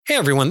Hey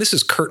everyone, this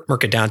is Kurt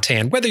Mercadante,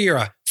 and whether you're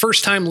a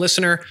first-time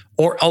listener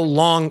or a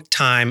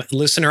long-time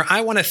listener,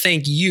 I want to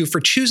thank you for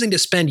choosing to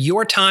spend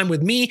your time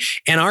with me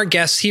and our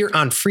guests here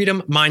on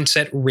Freedom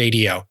Mindset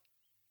Radio.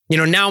 You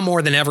know, now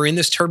more than ever in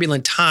this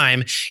turbulent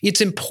time, it's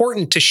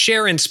important to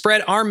share and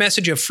spread our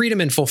message of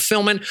freedom and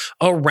fulfillment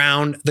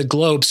around the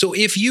globe. So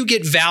if you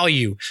get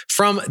value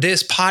from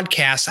this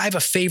podcast, I have a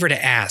favor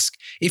to ask.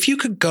 If you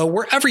could go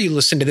wherever you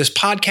listen to this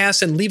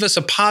podcast and leave us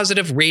a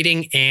positive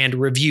rating and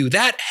review,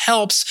 that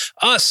helps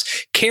us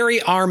carry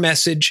our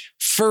message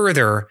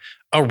further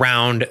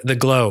around the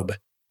globe.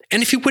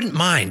 And if you wouldn't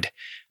mind,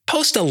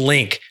 post a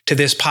link to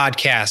this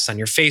podcast on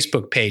your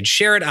Facebook page,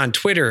 share it on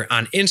Twitter,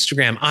 on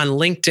Instagram, on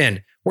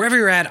LinkedIn, wherever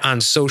you're at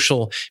on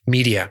social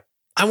media.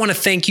 I want to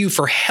thank you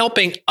for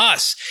helping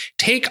us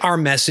take our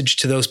message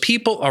to those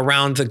people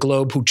around the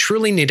globe who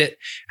truly need it.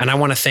 And I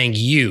want to thank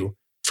you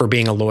for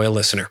being a loyal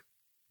listener.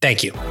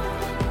 Thank you.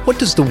 What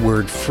does the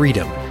word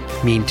freedom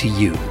mean to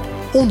you?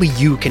 Only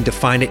you can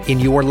define it in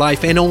your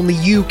life, and only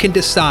you can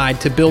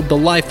decide to build the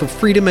life of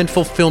freedom and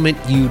fulfillment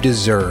you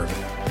deserve.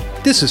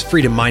 This is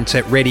Freedom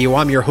Mindset Radio.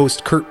 I'm your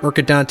host, Kurt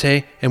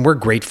Mercadante, and we're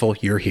grateful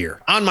you're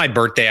here. On my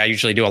birthday, I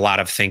usually do a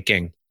lot of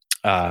thinking.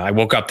 I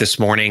woke up this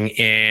morning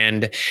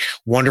and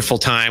wonderful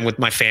time with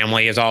my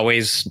family, as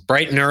always,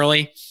 bright and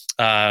early,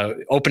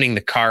 opening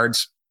the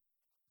cards.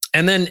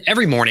 And then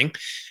every morning,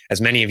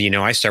 as many of you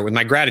know, I start with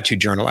my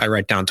gratitude journal. I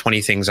write down 20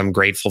 things I'm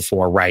grateful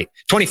for right.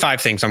 25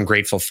 things I'm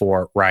grateful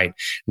for right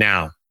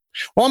now.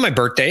 Well, on my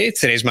birthday,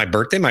 today's my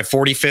birthday, my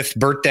 45th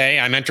birthday.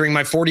 I'm entering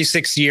my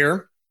 46th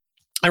year.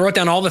 I wrote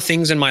down all the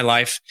things in my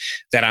life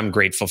that I'm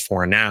grateful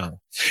for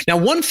now. Now,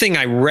 one thing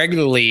I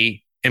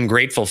regularly am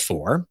grateful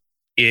for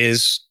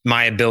is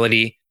my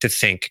ability to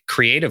think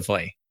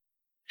creatively.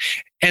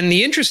 And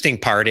the interesting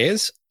part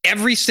is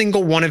every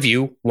single one of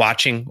you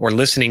watching or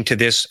listening to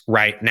this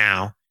right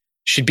now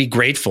should be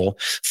grateful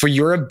for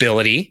your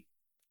ability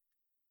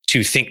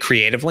to think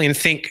creatively and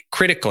think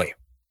critically.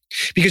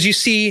 Because you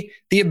see,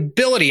 the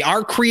ability,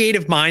 our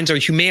creative minds are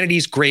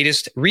humanity's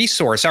greatest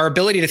resource, our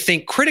ability to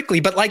think critically.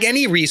 But like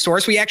any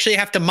resource, we actually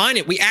have to mine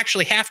it. We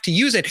actually have to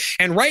use it.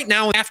 And right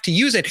now, we have to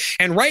use it.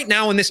 And right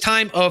now, in this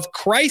time of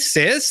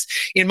crisis,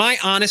 in my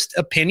honest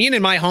opinion,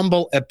 in my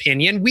humble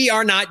opinion, we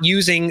are not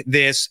using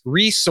this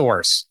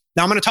resource.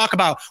 Now, I'm going to talk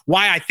about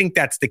why I think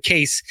that's the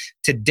case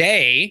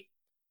today.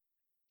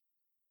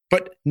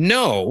 But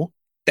know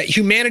that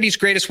humanity's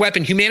greatest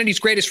weapon, humanity's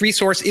greatest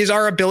resource is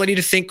our ability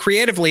to think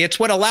creatively. It's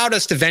what allowed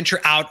us to venture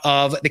out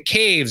of the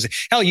caves.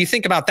 Hell, you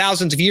think about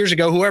thousands of years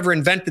ago, whoever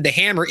invented the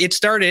hammer, it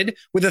started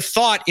with a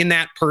thought in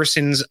that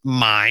person's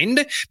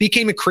mind,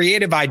 became a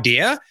creative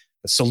idea,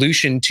 a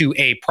solution to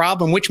a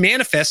problem, which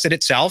manifested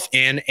itself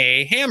in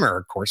a hammer.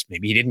 Of course,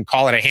 maybe he didn't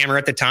call it a hammer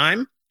at the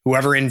time.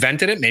 Whoever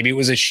invented it, maybe it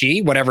was a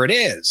she, whatever it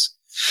is.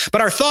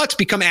 But our thoughts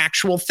become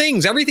actual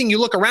things. Everything you,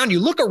 look around you,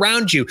 look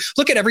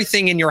at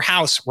everything in your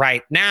house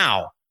right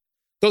now.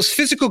 Those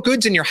physical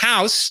goods in your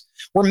house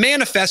were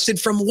manifested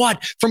from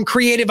what? From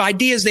creative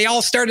ideas. They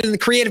all started in the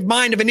creative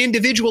mind of an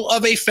individual,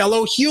 of a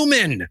fellow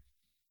human.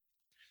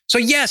 So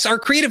yes, our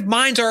creative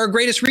minds are our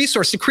greatest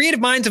resource. The creative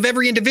minds of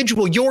every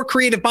individual, your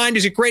creative mind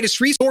is your greatest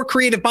resource. Your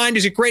creative mind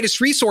is your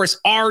greatest resource.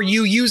 Are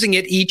you using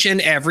it each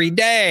and every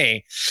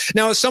day?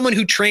 Now, as someone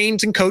who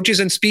trains and coaches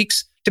and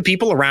speaks to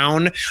people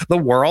around the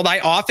world, I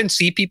often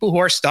see people who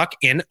are stuck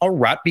in a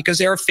rut because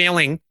they are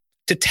failing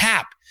to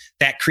tap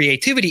that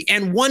creativity.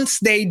 And once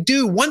they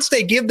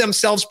give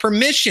themselves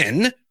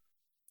permission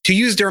to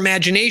use their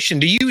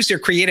imagination, to use their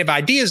creative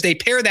ideas, they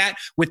pair that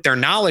with their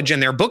knowledge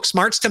and their book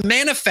smarts to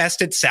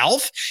manifest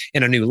itself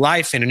in a new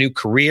life, in a new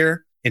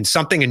career, in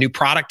something, a new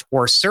product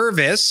or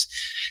service.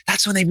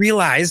 That's when they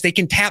realize they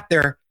can tap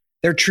their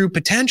true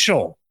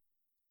potential.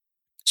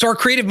 So our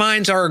creative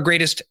minds are our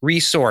greatest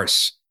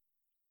resource.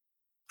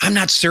 I'm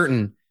not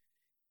certain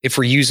if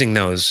we're using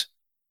those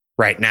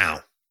right now.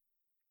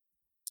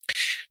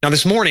 Now,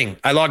 this morning,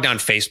 I logged on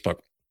Facebook,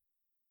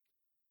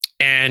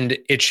 and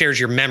it shares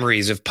your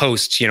memories of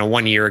posts,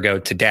 1 year ago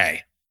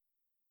today.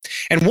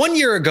 And 1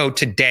 year ago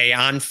today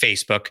on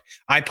Facebook,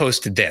 I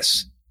posted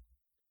this: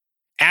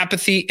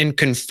 apathy and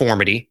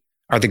conformity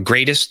are the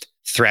greatest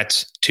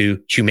threats to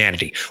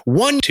humanity.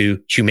 1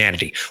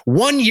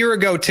 year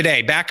ago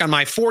today, back on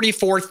my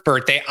 44th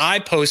birthday, I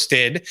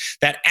posted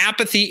that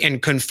apathy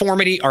and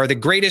conformity are the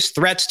greatest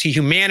threats to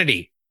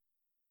humanity.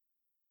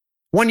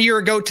 1 year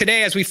ago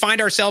today, as we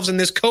find ourselves in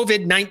this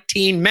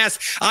COVID-19 mess,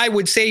 I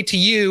would say to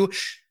you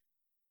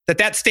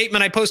that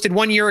statement I posted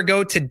 1 year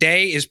ago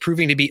today is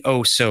proving to be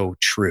oh so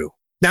true.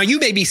 Now, you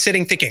may be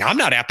sitting thinking, I'm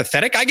not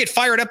apathetic. I get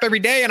fired up every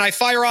day and I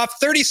fire off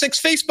 36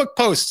 Facebook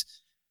posts.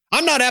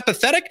 I'm not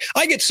apathetic.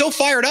 I get so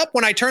fired up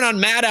when I turn on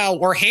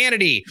Maddow or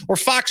Hannity or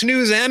Fox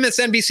News,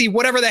 MSNBC,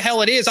 whatever the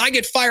hell it is. I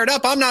get fired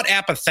up. I'm not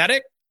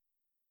apathetic.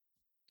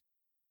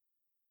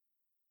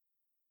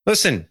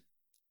 Listen,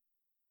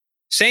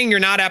 saying you're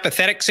not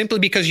apathetic simply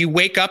because you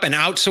wake up and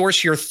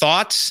outsource your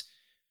thoughts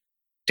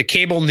to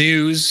cable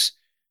news,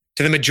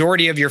 to the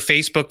majority of your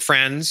Facebook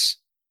friends,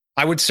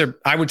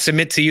 I would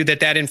submit to you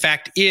that in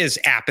fact is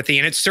apathy,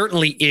 and it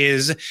certainly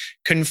is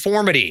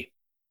conformity.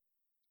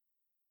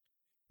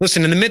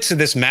 Listen, in the midst of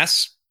this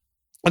mess,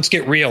 let's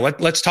get real.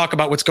 Let's talk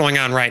about what's going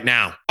on right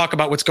now.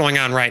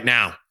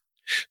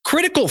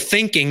 Critical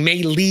thinking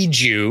may lead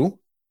you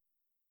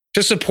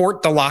to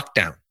support the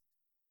lockdown.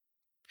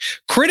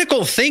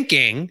 Critical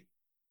thinking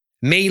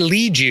may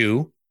lead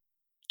you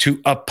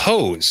to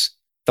oppose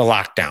the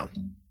lockdown.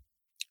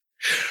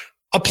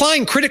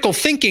 Applying critical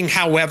thinking,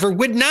 however,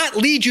 would not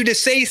lead you to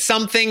say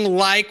something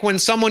like, when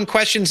someone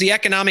questions the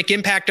economic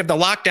impact of the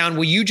lockdown,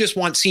 well, you just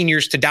want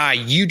seniors to die.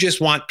 You just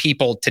want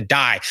people to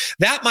die.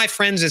 That, my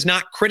friends, is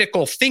not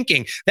critical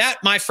thinking. That,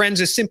 my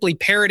friends, is simply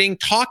parroting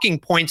talking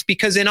points,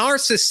 because in our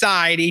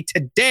society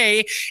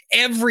today,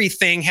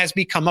 everything has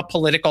become a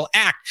political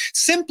act.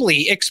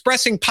 Simply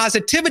expressing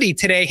positivity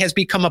today has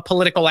become a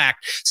political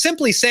act.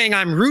 Simply saying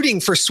I'm rooting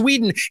for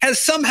Sweden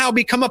has somehow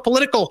become a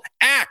political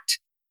act.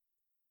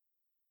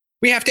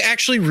 We have to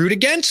actually root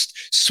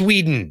against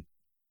Sweden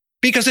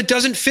because it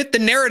doesn't fit the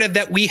narrative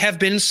that we have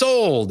been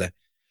sold.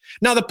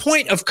 Now, the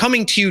point of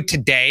coming to you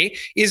today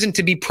isn't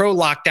to be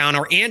pro-lockdown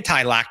or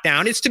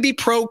anti-lockdown. It's to be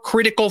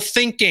pro-critical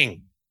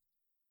thinking.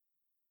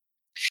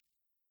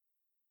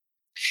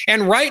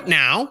 And right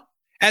now,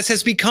 as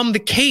has become the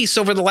case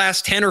over the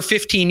last 10 or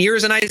 15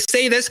 years, and I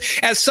say this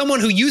as someone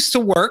who used to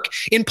work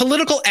in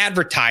political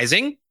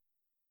advertising,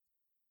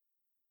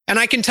 and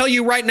I can tell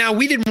you right now,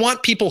 we didn't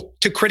want people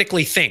to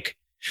critically think.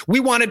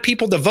 We wanted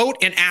people to vote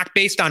and act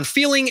based on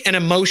feeling and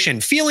emotion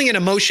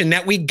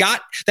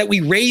that we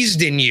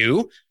raised in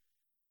you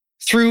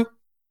through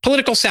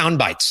political sound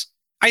bites.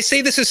 I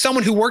say this as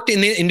someone who worked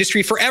in the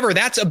industry forever.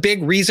 That's a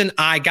big reason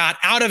I got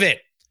out of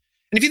it.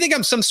 And if you think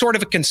I'm some sort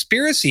of a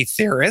conspiracy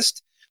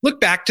theorist, look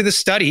back to the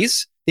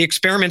studies, the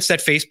experiments that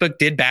Facebook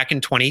did back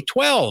in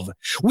 2012.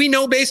 We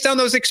know based on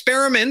those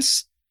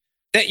experiments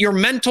that your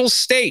mental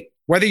state,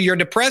 whether you're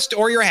depressed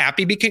or you're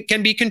happy,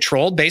 can be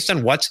controlled based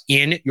on what's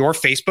in your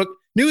Facebook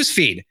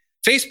newsfeed.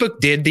 Facebook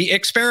did the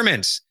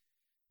experiments.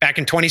 Back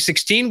in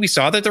 2016, we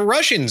saw that the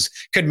Russians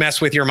could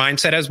mess with your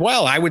mindset as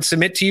well. I would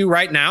submit to you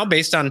right now,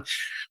 based on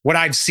what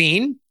I've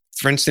seen,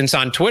 for instance,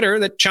 on Twitter,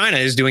 that China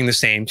is doing the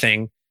same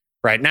thing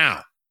right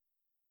now.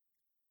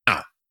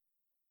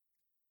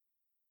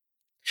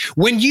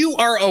 When you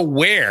are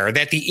aware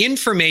that the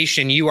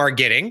information you are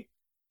getting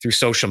through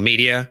social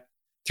media,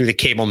 through the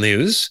cable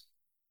news,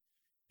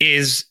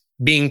 is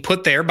being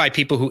put there by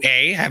people who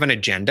A, have an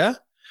agenda,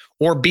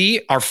 or B,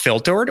 are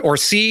filtered, or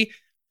C,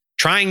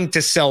 trying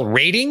to sell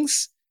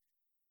ratings.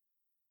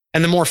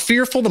 And the more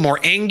fearful, the more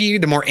angry,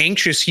 the more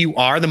anxious you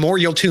are, the more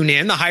you'll tune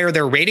in, the higher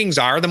their ratings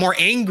are, the more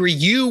angry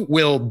you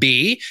will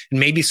be, and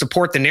maybe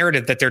support the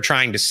narrative that they're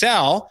trying to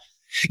sell.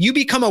 You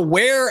become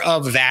aware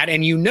of that,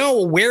 and you know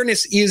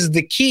awareness is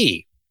the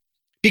key.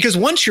 Because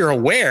once you're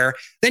aware,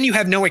 then you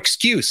have no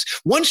excuse.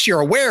 Once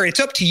you're aware, it's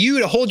up to you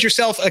to hold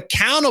yourself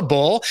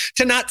accountable,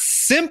 to not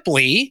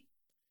simply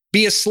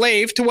be a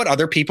slave to what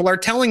other people are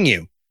telling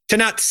you, to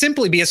not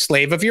simply be a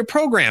slave of your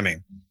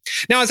programming.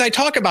 Now, as I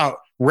talk about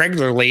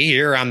regularly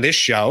here on this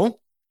show,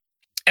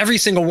 every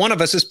single one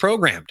of us is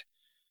programmed,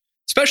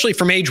 especially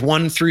from age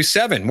 1 through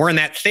 7. We're in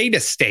that theta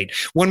state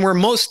when we're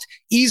most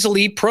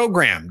easily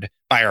programmed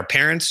by our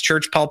parents,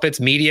 church pulpits,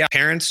 media,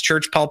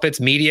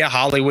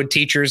 Hollywood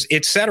teachers,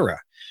 etc.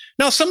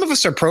 Now, some of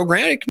us are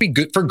programmed. It can be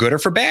good or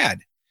for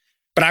bad.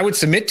 But I would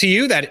submit to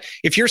you that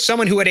if you're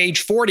someone who at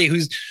age 40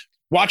 who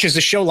watches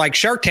a show like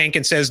Shark Tank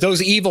and says,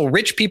 those evil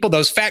rich people,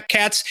 those fat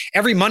cats,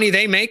 every money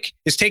they make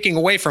is taking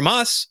away from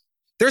us,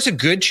 there's a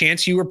good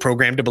chance you were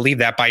programmed to believe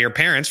that by your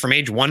parents from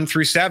age 1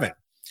 through 7.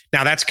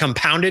 Now, that's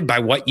compounded by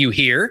what you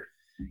hear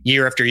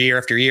year after year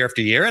after year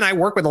after year. And I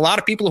work with a lot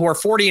of people who are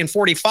 40 and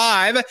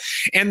 45,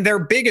 and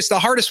the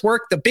hardest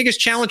work, the biggest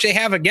challenge they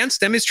have against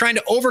them is trying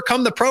to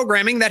overcome the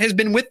programming that has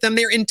been with them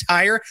their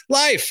entire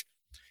life.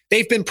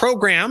 They've been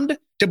programmed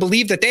to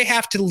believe that they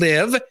have to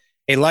live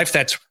a life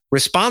that's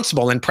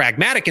responsible and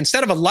pragmatic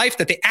instead of a life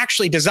that they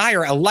actually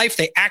desire, a life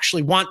they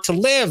actually want to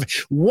live.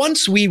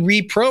 Once we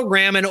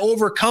reprogram and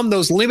overcome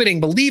those limiting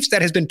beliefs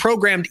that has been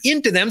programmed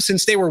into them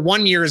since they were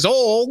 1 year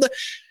old,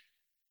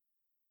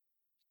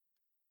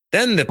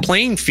 then the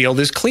playing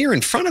field is clear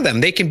in front of them.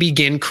 They can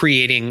begin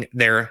creating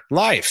their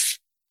life.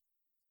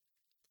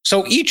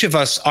 So each of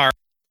us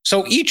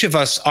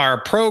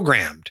are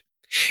programmed.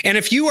 And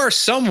if you are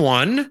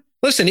someone,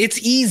 listen, it's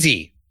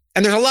easy.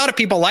 And there's a lot of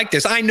people like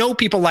this. I know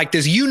people like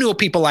this. You know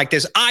people like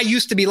this. I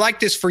used to be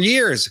like this for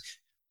years.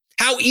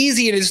 How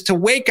easy it is to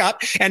wake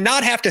up and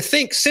not have to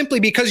think simply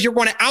because you're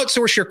going to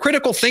outsource your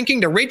critical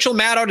thinking to Rachel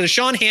Maddow, to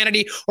Sean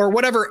Hannity, or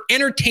whatever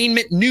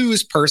entertainment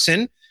news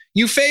person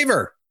you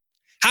favor.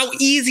 How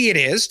easy it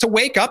is to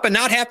wake up and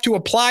not have to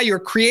apply your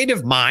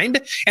creative mind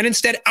and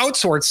instead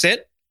outsource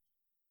it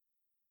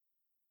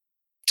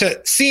to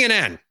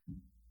CNN,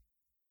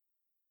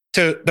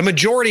 to the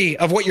majority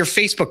of what your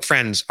Facebook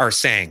friends are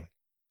saying.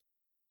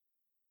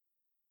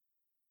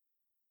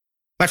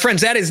 My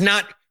friends, that is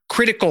not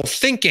critical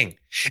thinking.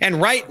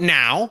 And right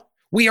now,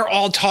 we are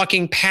all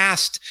talking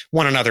past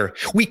one another.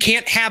 We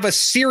can't have a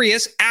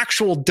serious,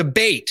 actual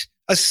debate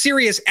a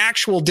serious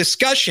actual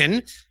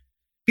discussion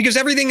because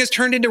everything has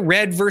turned into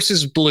red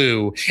versus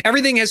blue.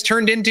 Everything has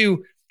turned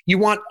into you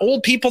want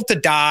old people to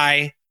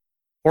die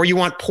or you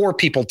want poor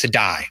people to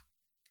die.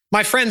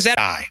 My friends,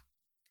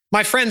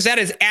 that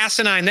is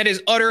asinine. That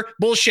is utter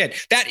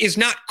bullshit. That is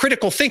not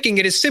critical thinking.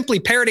 It is simply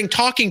parroting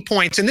talking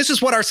points. And this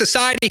is what our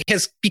society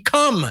has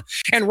become.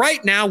 And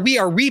right now we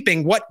are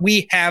reaping what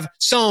we have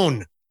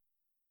sown.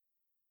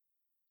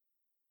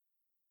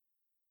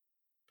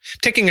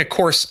 Taking a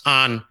course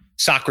on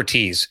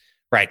Socrates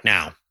right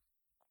now.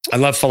 I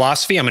love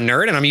philosophy. I'm a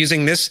nerd, and I'm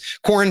using this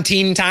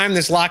quarantine time,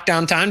 this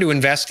lockdown time, to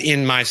invest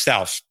in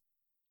myself.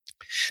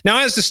 Now,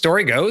 as the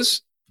story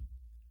goes,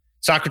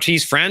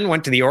 Socrates' friend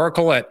went to the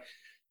oracle at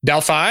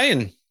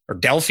Delphi, or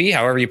Delphi,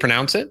 however you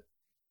pronounce it,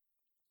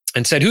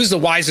 and said, who's the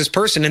wisest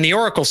person? And the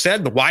oracle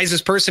said, the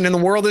wisest person in the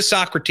world is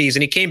Socrates.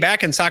 And he came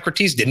back, and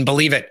Socrates didn't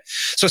believe it.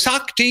 So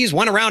Socrates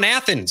went around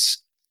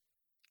Athens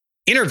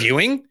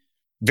interviewing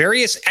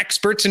various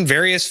experts in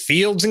various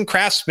fields and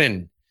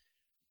craftsmen.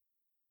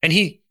 And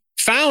he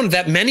found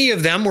that many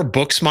of them were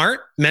book smart.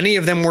 Many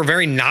of them were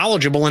very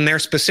knowledgeable in their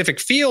specific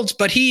fields,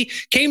 but he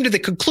came to the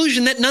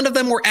conclusion that none of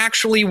them were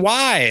actually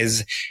wise.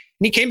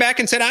 And he came back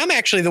and said, I'm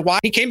actually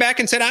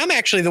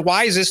the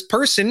wisest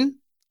person,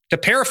 to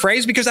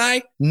paraphrase, because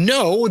I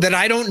know that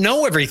I don't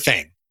know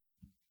everything.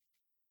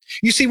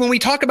 You see, when we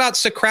talk about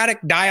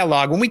Socratic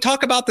dialogue, when we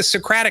talk about the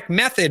Socratic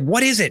method,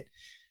 what is it?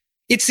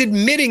 It's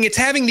it's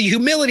having the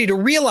humility to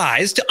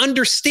realize, to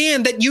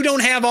understand that you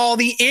don't have all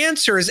the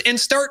answers and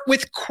start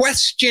with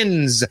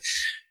questions.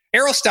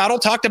 Aristotle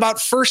talked about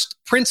first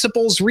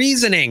principles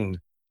reasoning,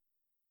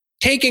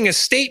 taking a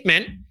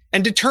statement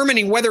and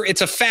determining whether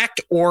it's a fact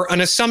or an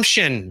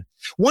assumption.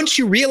 Once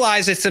you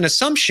realize it's an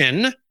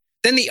assumption,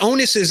 then the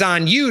onus is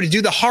on you to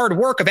do the hard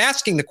work of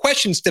asking the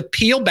questions, to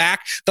peel back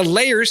the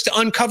layers, to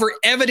uncover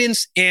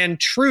evidence and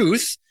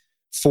truth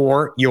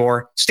for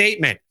your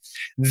statement.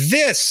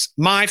 This,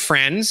 my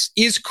friends,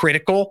 is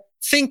critical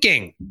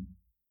thinking.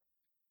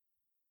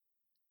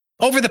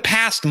 Over the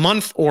past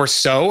month or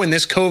so in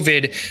this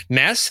COVID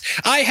mess,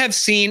 I have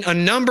seen a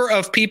number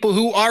of people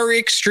who are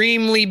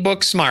extremely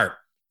book smart.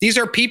 These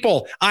are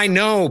people I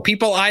know,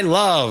 people I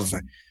love,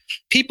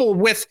 people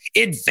with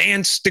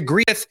advanced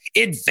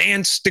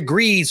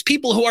degrees,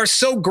 people who are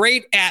so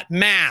great at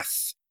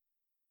math,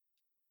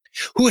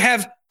 who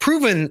have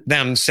proven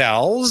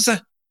themselves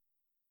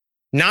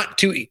not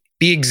to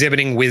be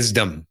exhibiting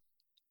wisdom.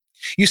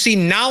 You see,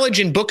 knowledge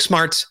and book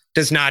smarts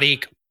does not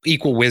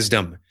equal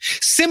wisdom.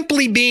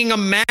 Simply being a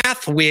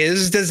math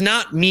whiz does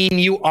not mean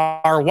you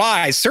are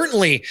wise.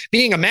 Certainly,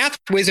 being a math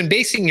whiz and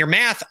basing your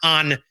math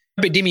on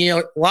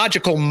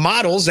epidemiological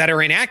models that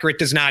are inaccurate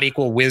does not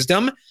equal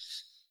wisdom.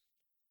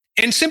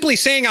 And simply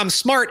saying I'm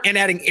smart and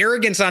adding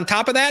arrogance on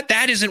top of that,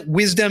 that isn't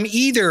wisdom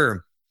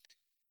either.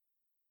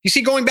 You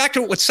see, going back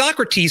to what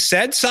Socrates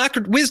said,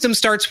 wisdom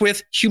starts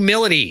with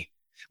humility.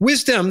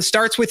 Wisdom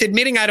starts with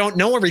admitting I don't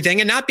know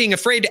everything and not being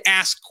afraid to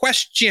ask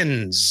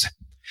questions.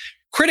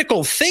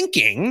 Critical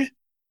thinking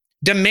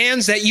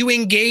demands that you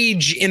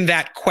engage in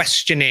that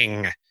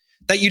questioning,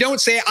 that you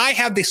don't say, I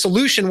have the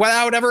solution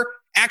without ever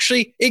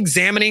actually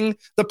examining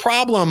the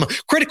problem.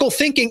 Critical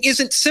thinking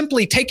isn't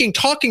simply taking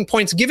talking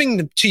points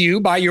given to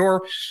you by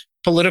your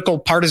political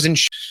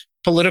partisanship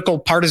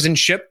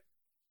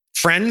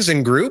friends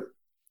and group.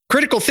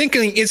 Critical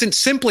thinking isn't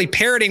simply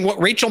parroting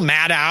what Rachel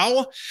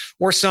Maddow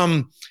or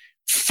some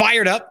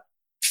fired up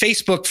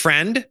Facebook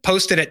friend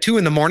posted at 2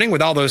 a.m.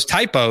 with all those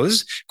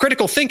typos.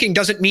 Critical thinking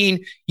doesn't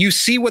mean you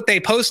see what they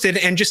posted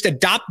and just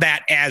adopt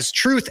that as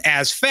truth,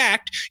 as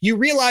fact. You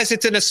realize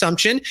it's an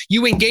assumption.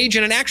 You engage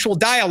in an actual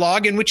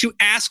dialogue in which you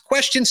ask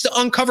questions to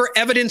uncover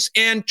evidence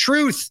and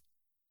truth.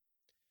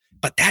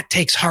 But that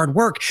takes hard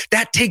work.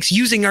 That takes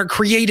using our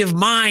creative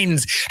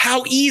minds.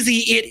 How easy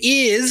it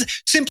is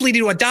simply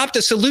to adopt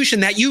a solution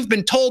that you've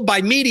been told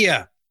by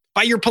media,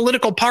 by your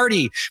political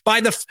party,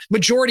 by the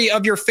majority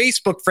of your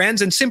Facebook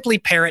friends, and simply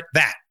parrot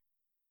that.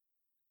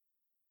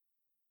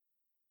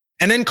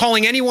 And then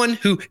calling anyone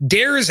who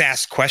dares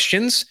ask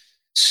questions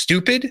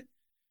stupid,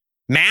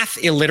 math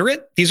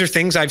illiterate. These are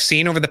things I've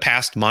seen over the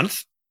past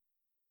month.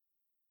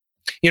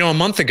 You know, a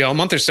month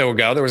or so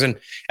ago, there was an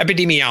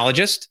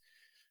epidemiologist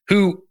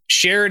who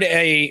shared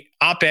a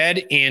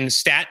op-ed in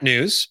Stat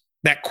News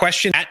that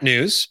questioned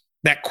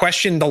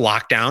the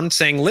lockdown,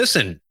 saying,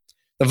 listen,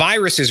 the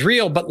virus is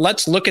real, but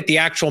let's look at the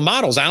actual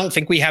models. I don't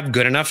think we have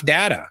good enough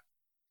data.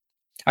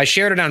 I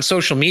shared it on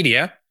social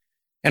media,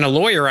 and a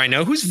lawyer I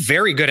know who's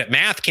very good at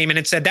math came in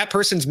and said, that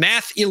person's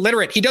math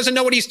illiterate. He doesn't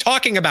know what he's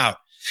talking about.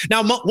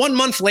 Now, 1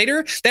 month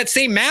later, that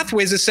same math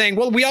whiz is saying,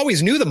 well, we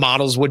always knew the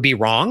models would be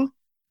wrong.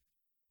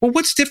 Well,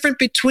 what's different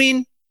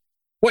between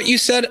what you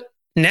said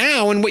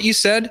now and what you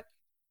said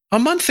a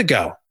month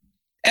ago?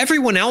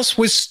 Everyone else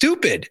was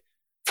stupid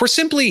for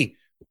simply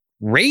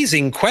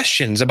raising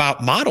questions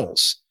about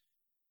models.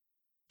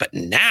 But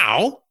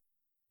now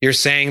you're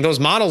saying those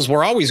models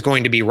were always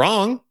going to be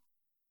wrong.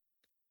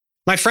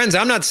 My friends,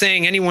 I'm not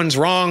saying anyone's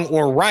wrong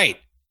or right.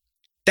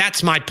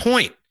 That's my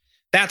point.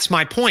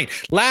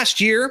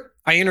 Last year,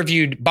 I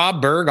interviewed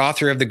Bob Burg,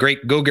 author of the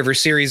Great Go-Giver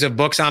series of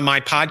books, on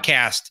my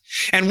podcast.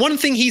 And one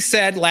thing he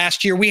said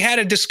last year, we had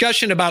a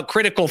discussion about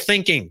critical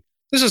thinking.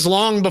 This is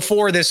long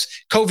before this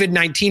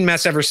COVID-19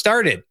 mess ever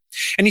started.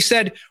 And he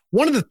said,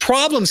 one of the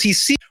problems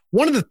he's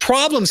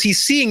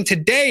seeing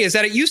today is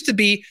that it used to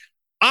be,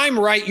 I'm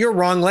right, you're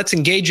wrong, let's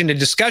engage in a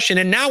discussion.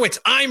 And now it's,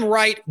 I'm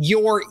right,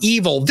 you're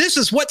evil. This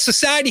is what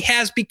society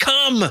has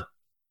become.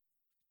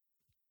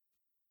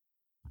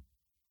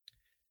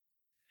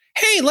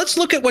 Hey, let's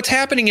look at what's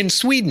happening in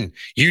Sweden.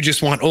 You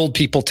just want old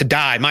people to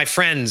die. My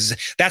friends,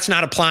 that's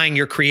not applying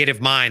your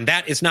creative mind.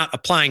 That is not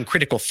applying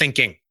critical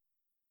thinking.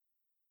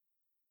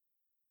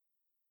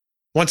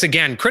 Once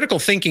again, critical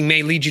thinking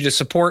may lead you to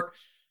support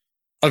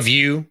a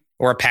view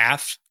or a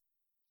path.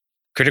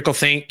 Critical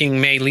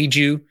thinking may lead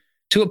you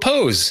to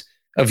oppose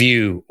a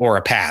view or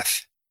a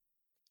path.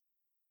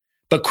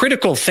 But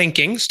critical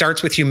thinking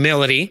starts with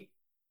humility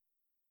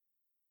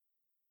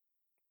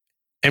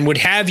and would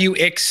have you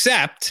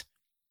accept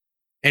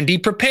and be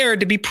prepared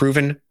to be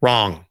proven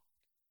wrong.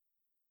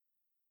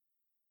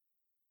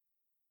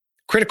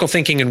 Critical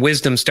thinking and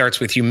wisdom starts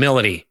with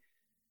humility,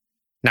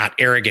 not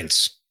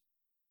arrogance.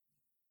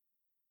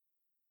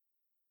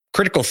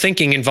 Critical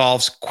thinking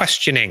involves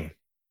questioning.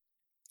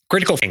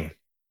 Critical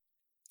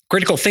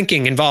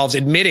thinking involves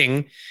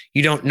admitting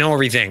you don't know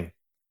everything.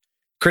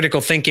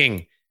 Critical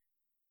thinking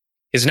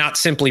is not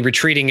simply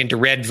retreating into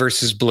red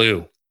versus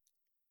blue,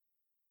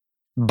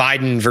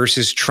 Biden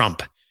versus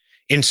Trump,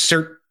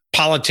 insert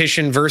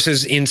politician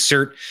versus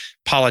insert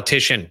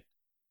politician.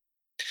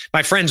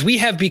 My friends, we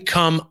have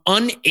become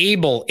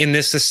unable in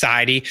this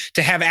society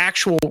to have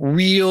actual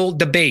real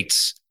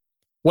debates.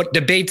 What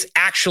debates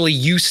actually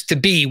used to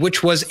be,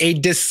 which was a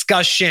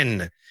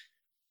discussion.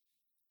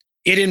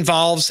 It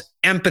involves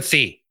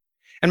empathy.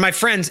 And my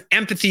friends,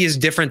 empathy is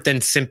different than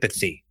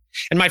sympathy.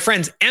 And my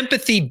friends,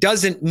 empathy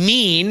doesn't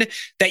mean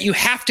that you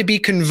have to be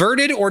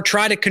converted or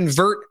try to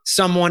convert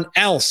someone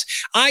else.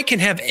 I can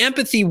have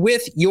empathy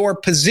with your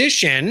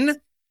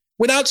position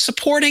without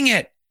supporting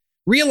it,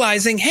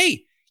 realizing,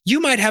 hey, you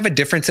might have a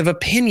difference of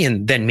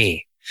opinion than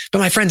me. But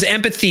my friends,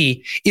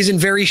 empathy is in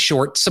very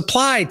short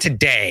supply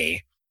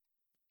today.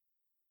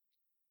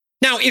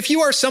 Now, if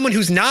you are someone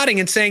who's nodding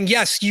and saying,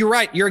 yes, you're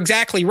right, you're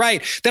exactly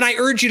right, then I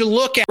urge you to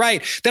look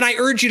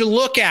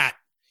at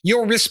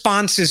your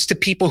responses to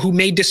people who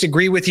may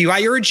disagree with you.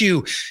 I urge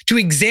you to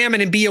examine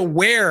and be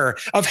aware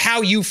of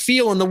how you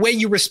feel and the way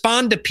you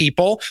respond to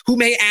people who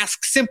may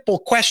ask simple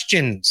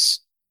questions.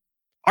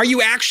 Are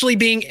you actually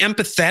being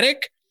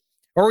empathetic?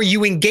 Or are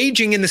you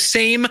engaging in the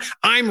same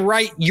I'm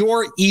right,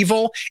 you're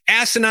evil,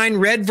 asinine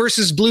red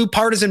versus blue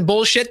partisan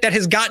bullshit that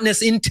has gotten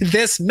us into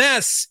this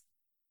mess?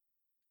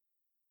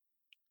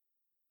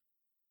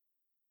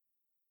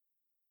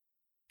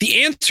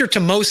 The answer to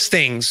most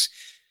things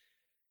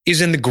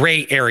is in the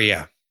gray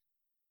area.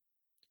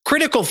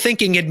 Critical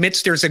thinking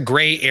admits there's a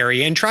gray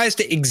area and tries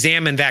to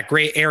examine that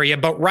gray area.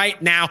 But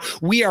right now,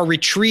 we are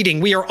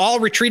retreating. We are all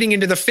retreating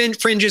into the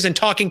fringes and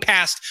talking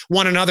past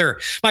one another.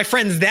 My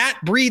friends, that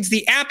breeds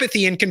the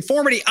apathy and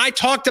conformity I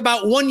talked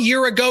about 1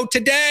 year ago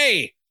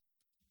today.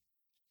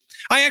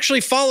 I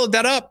actually followed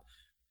that up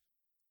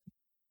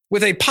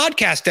with a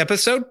podcast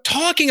episode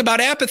talking about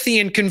apathy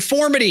and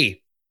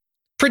conformity,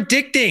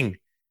 predicting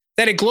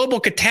that a global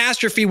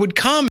catastrophe would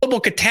come.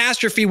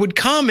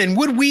 And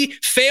would we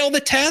fail the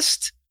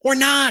test or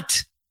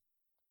not?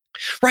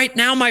 Right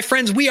now, my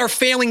friends, we are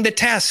failing the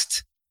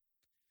test.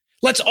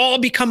 Let's all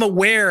become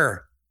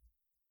aware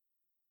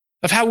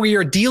of how we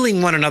are dealing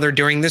with one another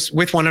during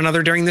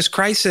this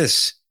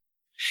crisis.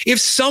 If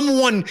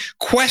someone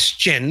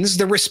questions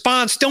the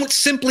response, don't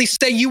simply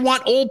say you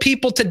want old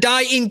people to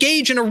die.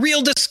 Engage in a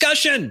real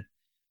discussion.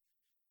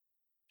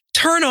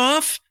 Turn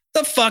off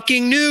the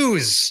fucking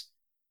news.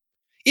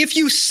 If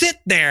you sit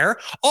there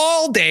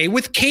all day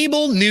with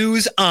cable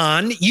news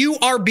on, you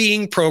are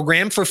being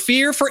programmed for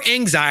fear, for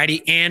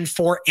anxiety, and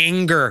for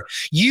anger.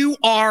 You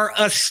are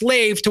a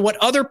slave to what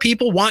other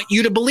people want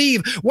you to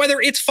believe.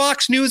 Whether it's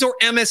Fox News or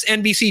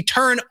MSNBC,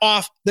 turn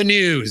off the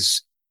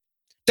news.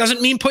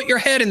 Doesn't mean put your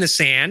head in the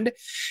sand.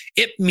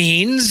 It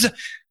means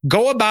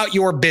go about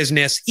your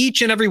business.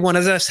 Each and every one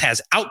of us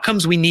has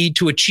outcomes we need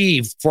to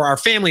achieve for our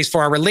families,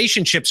 for our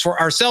relationships, for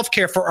our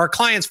self-care, for our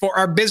clients, for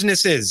our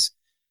businesses.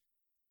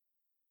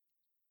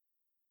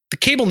 The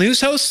cable news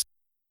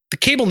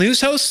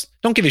hosts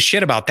don't give a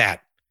shit about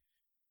that.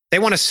 They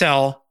want to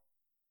sell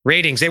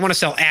ratings. They want to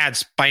sell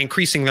ads by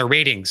increasing their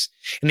ratings.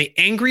 And the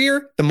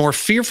angrier, the more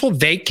fearful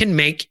they can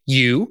make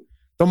you,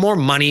 the more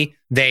money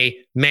they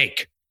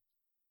make.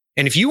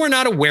 And if you are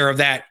not aware of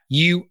that,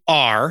 you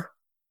are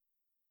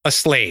a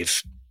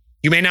slave.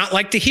 You may not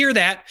like to hear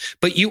that,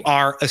 but you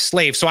are a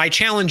slave. So I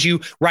challenge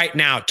you right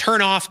now,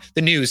 turn off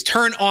the news,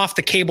 turn off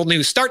the cable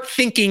news, start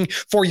thinking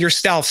for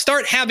yourself,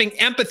 start having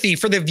empathy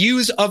for the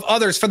views of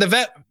others, for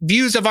the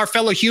views of our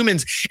fellow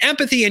humans.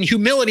 Empathy and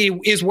humility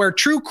is where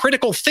true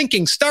critical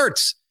thinking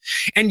starts.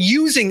 And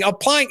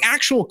applying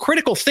actual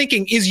critical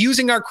thinking is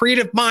using our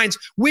creative minds,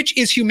 which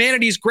is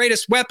humanity's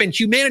greatest weapon,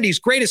 humanity's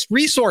greatest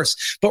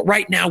resource. But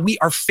right now we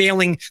are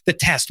failing the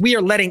test. We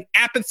are letting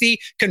apathy,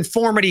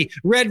 conformity,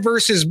 red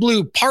versus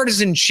blue,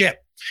 partisanship,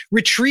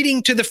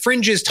 retreating to the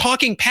fringes,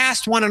 talking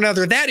past one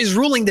another. That is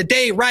ruling the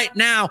day right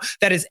now.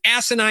 That is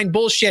asinine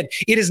bullshit.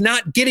 It is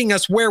not getting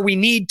us where we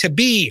need to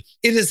be.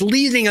 It is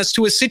leading us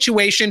to a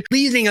situation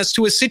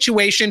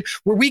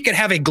where we could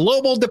have a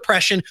global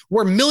depression,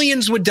 where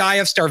millions would die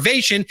of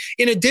starvation,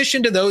 in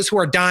addition to those who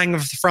are dying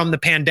from the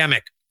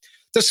pandemic.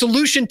 The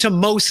solution to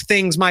most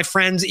things, my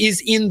friends, is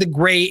in the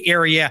gray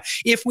area.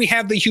 If we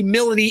have the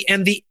humility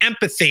and the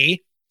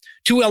empathy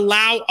to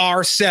allow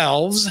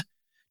ourselves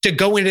to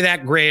go into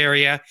that gray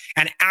area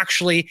and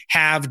actually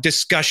have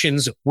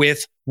discussions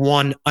with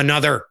one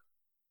another.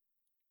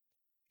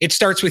 It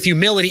starts with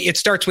humility. It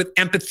starts with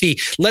empathy.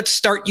 Let's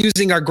start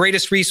using our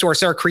greatest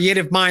resource, our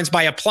creative minds,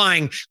 by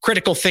applying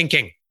critical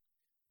thinking.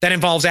 That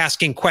involves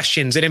asking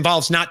questions. It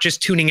involves not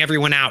just tuning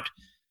everyone out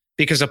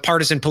because of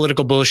partisan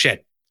political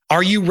bullshit.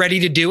 Are you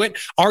ready to do it?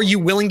 Are you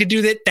willing to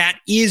do that? That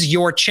is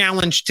your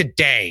challenge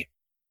today.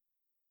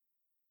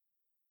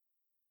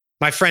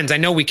 My friends, I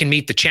know we can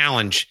meet the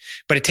challenge,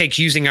 but it takes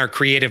using our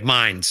creative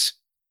minds.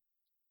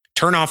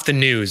 Turn off the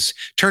news.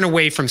 Turn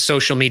away from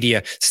social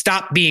media.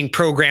 Stop being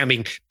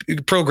programmed.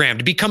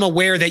 Become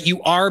aware that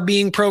you are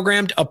being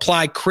programmed.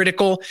 Apply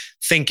critical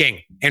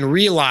thinking and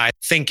realize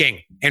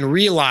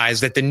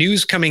that the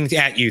news coming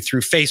at you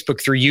through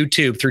Facebook, through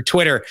YouTube, through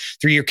Twitter,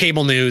 through your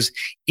cable news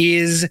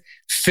is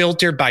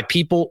filtered by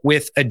people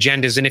with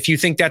agendas. And if you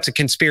think that's a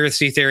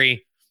conspiracy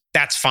theory,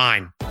 that's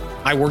fine.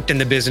 I worked in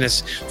the business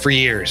for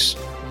years.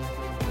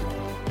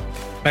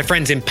 My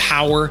friends,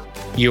 empower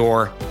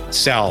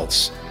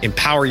yourselves.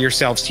 Empower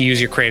yourselves to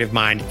use your creative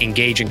mind.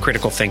 Engage in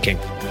critical thinking.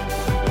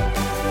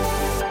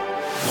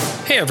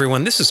 Hey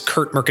everyone, this is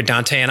Kurt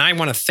Mercadante, and I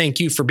want to thank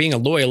you for being a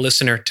loyal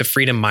listener to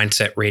Freedom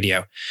Mindset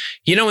Radio.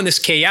 You know, in this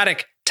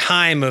chaotic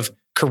time of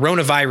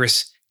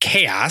coronavirus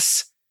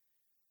chaos,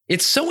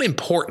 it's so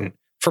important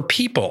for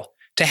people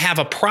to have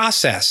a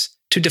process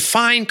to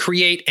define,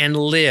 create, and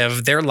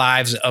live their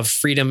lives of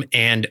freedom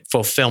and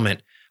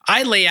fulfillment.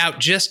 I lay out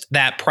just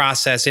that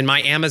process in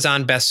my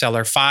Amazon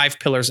bestseller, 5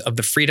 Pillars of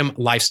the Freedom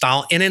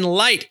Lifestyle. And in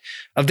light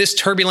of this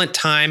turbulent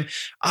time,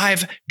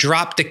 I've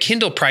dropped the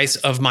Kindle price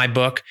of my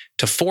book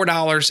to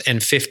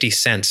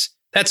 $4.50.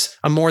 That's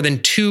a more than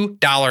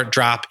 $2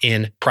 drop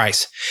in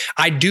price.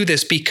 I do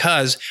this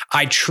because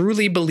I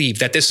truly believe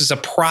that this is a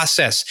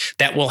process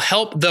that will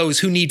help those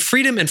who need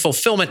freedom and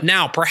fulfillment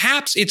now.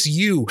 Perhaps it's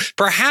you.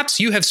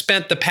 Perhaps you have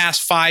spent the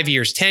past 5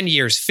 years, 10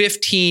 years,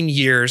 15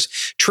 years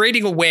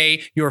trading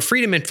away your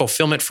freedom and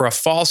fulfillment for a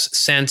false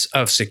sense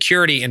of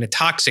security and a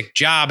toxic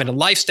job and a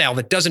lifestyle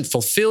that doesn't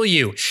fulfill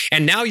you.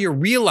 And now you're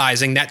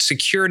realizing that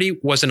security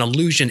was an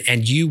illusion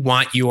and you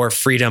want your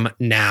freedom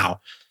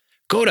now.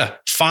 Go to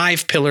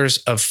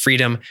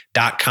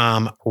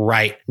 5pillarsoffreedom.com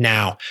right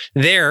now.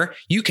 There,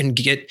 you can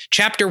get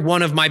chapter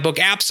 1 of my book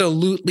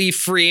absolutely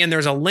free, and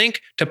there's a link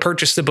to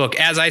purchase the book.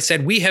 As I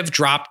said, we have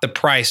dropped the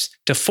price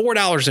to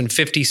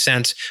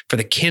 $4.50 for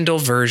the Kindle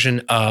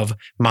version of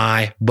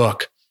my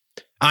book.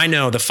 I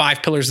know the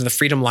 5 Pillars of the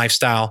Freedom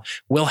Lifestyle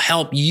will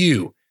help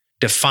you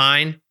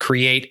define,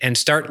 create, and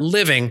start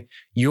living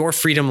your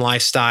freedom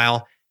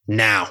lifestyle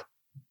now.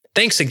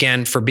 Thanks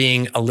again for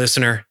being a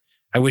listener.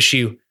 I wish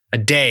you a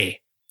day,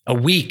 a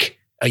week,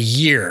 a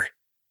year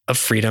of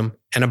freedom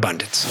and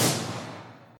abundance.